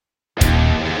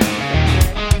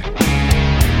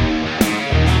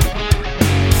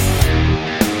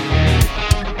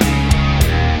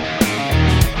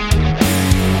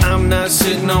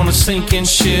sitting on a sinking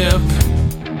ship.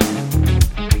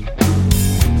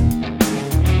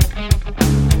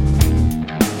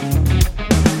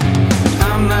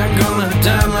 I'm not gonna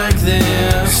die like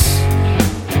this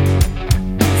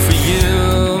for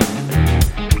you.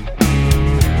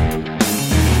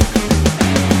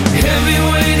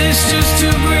 Heavyweight is just too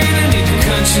great. I need to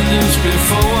cut you loose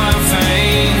before I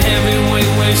faint.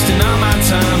 Heavyweight wasting all my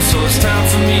time, so it's time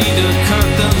for me to cut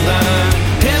the line.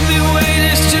 Heavyweight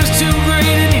is just too great.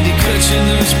 I need to cut you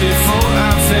loose before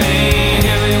I faint.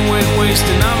 Heavyweight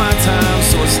wasting all my time,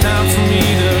 so it's time for me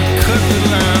to cut the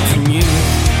line from you.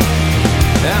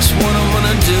 That's what I'm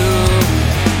gonna do.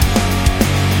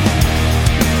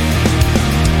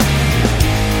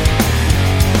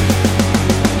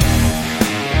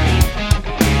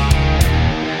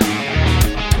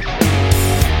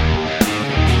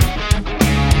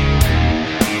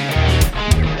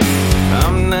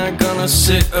 I'm not gonna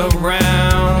sit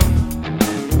around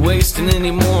wasting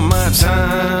any more of my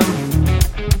time.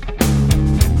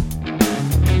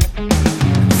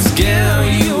 Scale,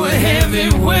 you a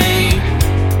heavyweight.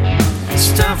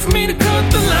 It's time for me to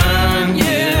cut the line,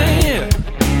 yeah, yeah.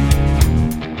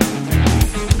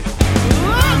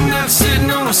 I'm not sitting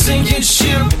on a sinking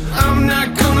ship. I'm not